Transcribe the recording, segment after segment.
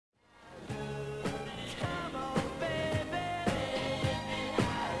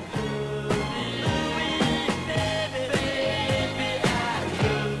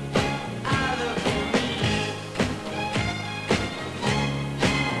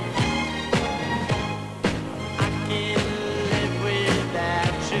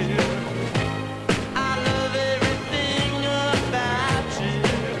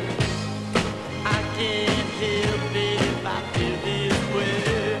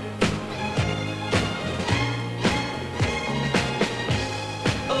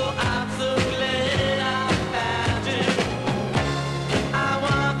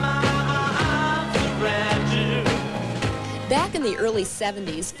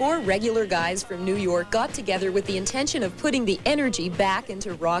70s, four regular guys from New York got together with the intention of putting the energy back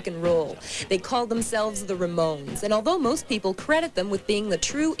into rock and roll. They called themselves the Ramones, and although most people credit them with being the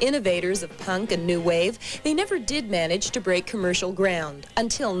true innovators of punk and new wave, they never did manage to break commercial ground,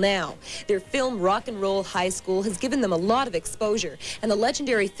 until now. Their film Rock and Roll High School has given them a lot of exposure, and the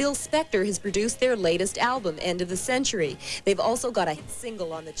legendary Phil Spector has produced their latest album, End of the Century. They've also got a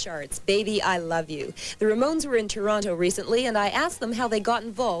single on the charts, Baby I Love You. The Ramones were in Toronto recently, and I asked them how they got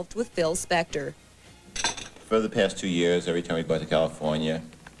involved with Phil Spector. For the past 2 years, every time we'd go to California,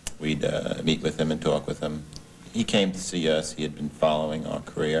 we'd meet with him and talk with him. He came to see us. He had been following our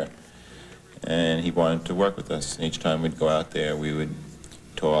career, and he wanted to work with us. And each time we'd go out there, we would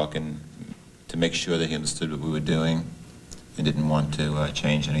talk and to make sure that he understood what we were doing and didn't want to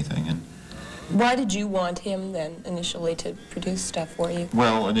change anything. And why did you want him then initially to produce stuff for you?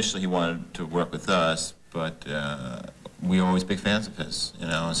 well, initially he wanted to work with us, but we were always big fans of his, you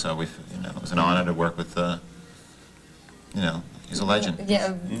know, so we, you know, it was an honor to work with, you know, he's a legend.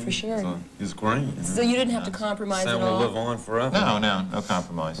 Yeah, for sure. So he's great. So you didn't have to compromise at Sam all? will live on forever. No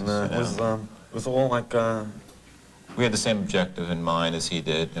compromises. No, it was all like, we had the same objective in mind as he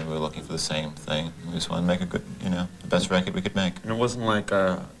did, and we were looking for the same thing. We just wanted to make a good, you know, the best record we could make. and it wasn't like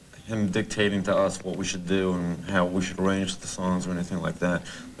him dictating to us what we should do and how we should arrange the songs or anything like that.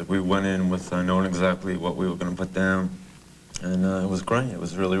 Like we went in with knowing exactly what we were going to put down, and it was great. It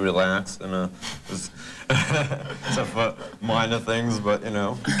was really relaxed, and it was except for minor things, but you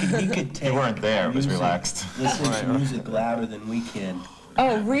know. He could take You weren't there, it was relaxed. Listen to music louder than we can.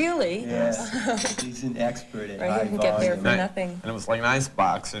 Oh, really? Yes. He's an expert at Right, high you can get there volume. for nothing. And it was like an ice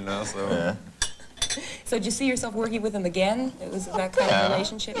box, you know, so. Yeah. So did you see yourself working with him again? It was that kind of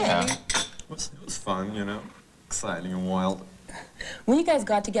relationship, Yeah. maybe? It was fun, you know, exciting and wild. When you guys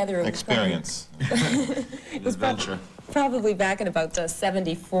got together, it was Experience. it was Adventure. probably back in about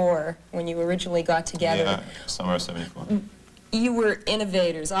 74 when you originally got together. Yeah, summer of '74. You were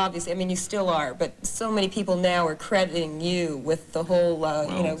innovators, obviously. I mean, you still are, but so many people now are crediting you with the whole,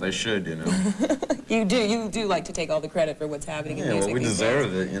 Well, you know. they should, you know. You do like to take all the credit for what's happening in Yeah, music well, we these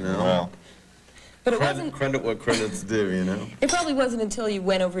deserve days. it, you know. Well, But it wasn't. Credit what credit's due, you know. It probably wasn't until you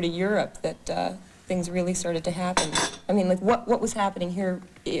went over to Europe that things really started to happen. I mean, like, what was happening here,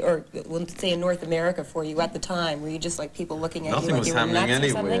 or let's say in North America for you at the time? Were you just like people looking at Nothing you like was you were happening nuts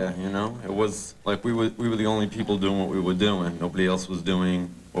or anywhere, something? you know. It was like we were the only people doing what we were doing. Nobody else was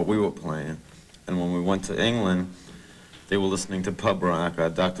doing what we were playing. And when we went to England, they were listening to pub rock,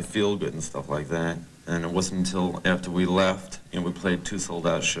 Dr. Feelgood and stuff like that. And it wasn't until after we left, and we played 2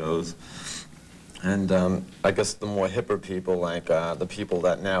 sold-out shows. And I guess the more hipper people, like the people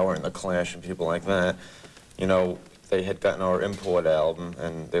that now are in the Clash and people like that, you know, they had gotten our import album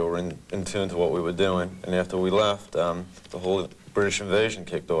and they were in tune to what we were doing. And after we left, the whole British invasion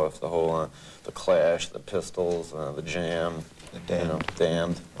kicked off. The whole, the Clash, the Pistols, the Jam, The Damned. You know,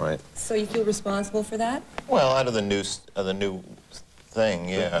 Damned, right? So you feel responsible for that? well, out of the new thing,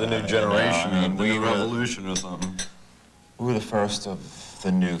 yeah. The new generation, I mean, the we new were revolution or something. we were the first of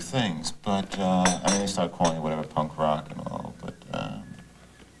the new things, but I mean, they started calling it whatever, punk rock and all, but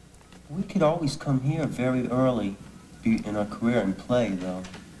We could always come here very early in our career and play, though.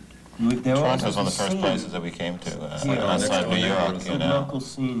 Toronto was one of the first places that we came to, like outside New York, It's you a know. local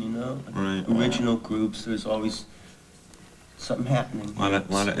scene, you know. Right. Original groups, there's always something happening. A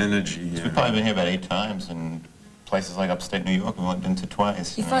lot of energy, So yeah. we've probably been here about 8 times, and places like upstate New York we went into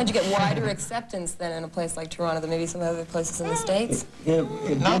twice. You know. find you get wider acceptance than in a place like Toronto than maybe some other places in the States? In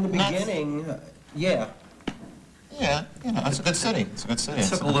Not- the not- beginning, yeah. Yeah, you know, it's a good city. It's a good city. It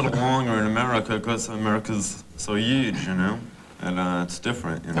took a little longer in America because America's so huge, you know, and it's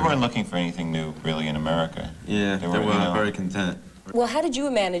different. You They know? weren't looking for anything new, really, in America. Yeah, they were you know, very content. Well, how did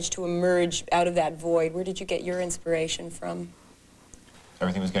you manage to emerge out of that void? Where did you get your inspiration from?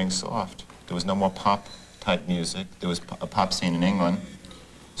 everything was getting soft. There was no more pop-type music. There was a pop scene in England,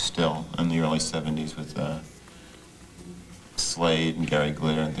 still, in the early 70s with Slade and Gary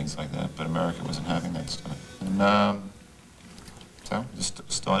Glitter and things like that, but America wasn't having that stuff. And so just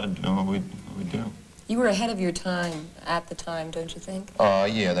started doing what we do. You were ahead of your time at the time, don't you think?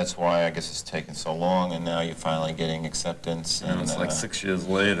 Yeah, that's why I guess it's taken so long, and now you're finally getting acceptance. And it's like 6 years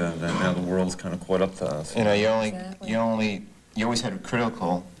later, and now the world's kind of caught up to us. You know, Exactly. you always had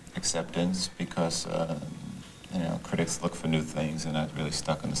critical acceptance because, you know, critics look for new things and not really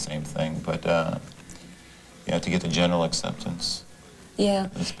stuck on the same thing. But, you know, to get the general acceptance, Yeah.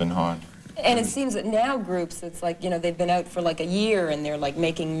 it's been hard. And it seems that now groups, it's like, you know, they've been out for like a year and they're like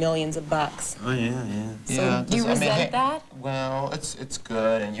making millions of bucks. Oh, yeah, yeah. So do you resent that? Well, it's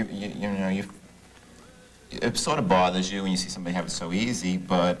good, and you know, it sort of bothers you when you see somebody have it so easy,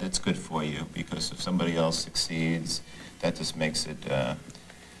 but it's good for you because if somebody else succeeds, that just makes it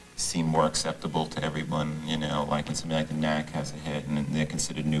seem more acceptable to everyone, you know, like when somebody like the Knack has a hit and they're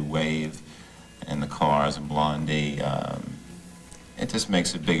considered new wave, and the Cars and Blondie, it just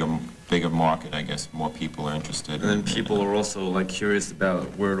makes a bigger market, I guess. More people are interested. And then people are also like curious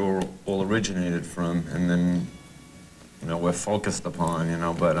about where it all originated from, and then, you know, we're focused upon, you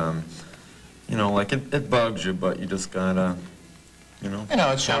know, but, you know, like it bugs you, but you just gotta, you know,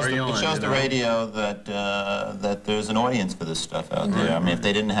 it shows the radio that that there's an audience for this stuff out there. I mean, if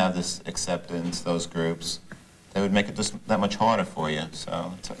they didn't have this acceptance, those groups, they would make it just that much harder for you.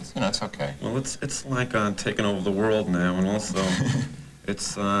 So, it's, you know, it's okay. Well, it's like taking over the world now, and also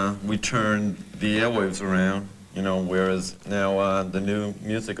it's we turned the airwaves around, you know, whereas now the new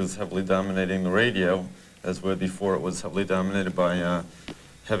music is heavily dominating the radio, as where before it was heavily dominated by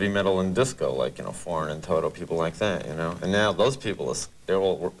heavy metal and disco, like, you know, Foreign and Toto, people like that, you know. And now those people, they're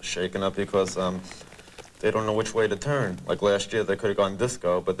all shaken up because they don't know which way to turn. Like last year, they could have gone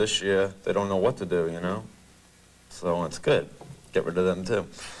disco, but this year, they don't know what to do, you know. So it's good. Get rid of them, too.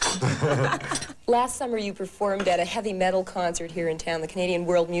 Last summer, you performed at a heavy metal concert here in town, the Canadian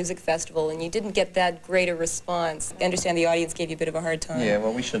World Music Festival, and you didn't get that great a response. I understand the audience gave you a bit of a hard time. Yeah,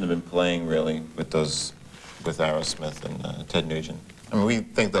 well, we shouldn't have been playing, really, with Aerosmith and Ted Nugent. I mean, we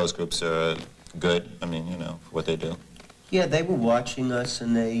think those groups are good, I mean, you know, for what they do. Yeah, they were watching us,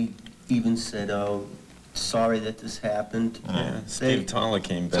 and they even said, oh, sorry that this happened. Yeah, Steve Tyler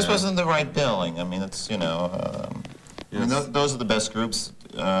came back. This wasn't the right billing. I mean, it's, you know, I mean, those are the best groups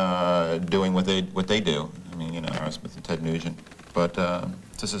doing what they do. I mean, you know, Aerosmith and Ted Nugent. But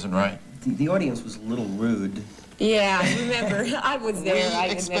this isn't right. The audience was a little rude. Yeah, I remember. I was there. We I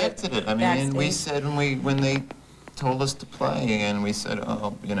expected it. I mean, backstage. we said when they told us to play, and we said,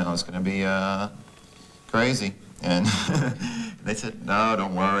 oh, you know, it's going to be crazy. And they said, no,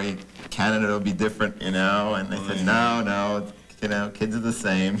 don't worry, Canada will be different, you know. And they said, no, you know, kids are the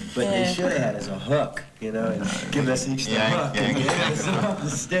same. But they should have had as a hook, you know, and give us each the hook and get us off the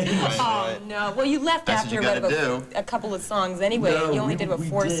stage. Oh, no. Well, you left That's after what you gotta about a couple of songs anyway. No, you only did, what,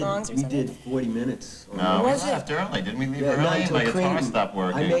 4 songs or something? We did 40 minutes. No, we Was it? left early. Didn't we leave Yeah, not early? until My guitar Crete. stopped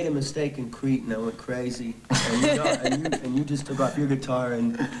working. I made a mistake in Crete, and I went crazy. And you just took off your guitar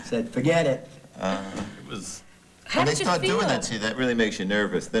and said, forget it. It was... How When they did you start feel? doing that to you, that really makes you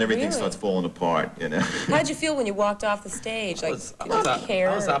nervous. Then everything Really? starts falling apart, you know. How did you feel when you walked off the stage? Like, I did you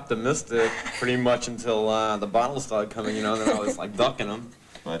care? was optimistic pretty much until the bottles started coming, you know, and then I was like ducking them.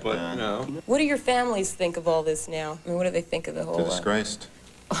 But, But, you know. What do your families think of all this now? I mean, what do they think of the whole... They're disgraced.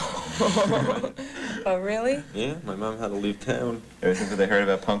 Oh, really? Yeah, my mom had to leave town. Everything that they heard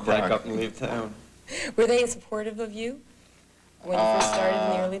about punk rock. Pack up and leave town. Were they supportive of you when you first started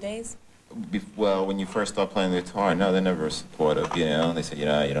in the early days? Well, when you first start playing the guitar, no, they're never supportive, you know. They said, you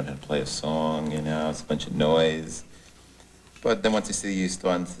know, you don't know how to play a song, you know, it's a bunch of noise. But then once they see you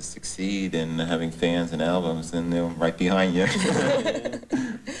starting to succeed and having fans and albums, then they're right behind you.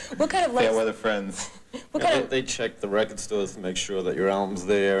 What kind of Fair weather friends. What Yeah, kind of... they check the record stores to make sure that your album's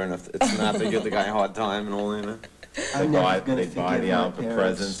there, and if it's not, they give the guy a hard time and all, you know. They buy the album for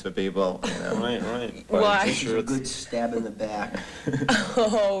presents for people, you know. Right. Why? This is a good stab in the back.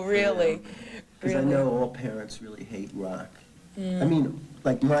 Oh, really? Because I know all parents really hate rock. I mean,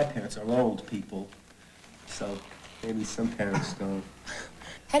 like my parents are old people, so maybe some parents don't.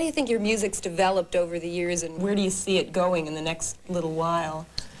 How do you think your music's developed over the years, and where do you see it going in the next little while?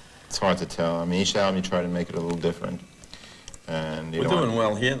 It's hard to tell. I mean, each album you try to make it a little different. And We're doing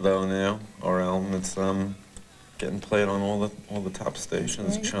well here, though, now. Our album, it's getting played on all the top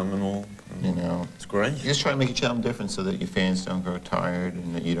stations, Chum and all. You know, It's great. you just try to make each album different so that your fans don't grow tired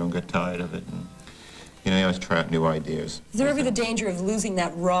and that you don't get tired of it. And, you know, you always try out new ideas. Is there ever the danger of losing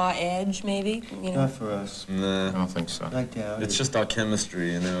that raw edge, maybe? You know? Not for us. I Nah, don't think so. I doubt it's it. just our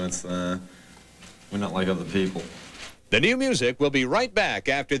chemistry, you know. It's we're not like other people. The new music will be right back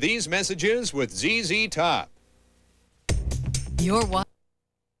after these messages with ZZ Top. You're watching.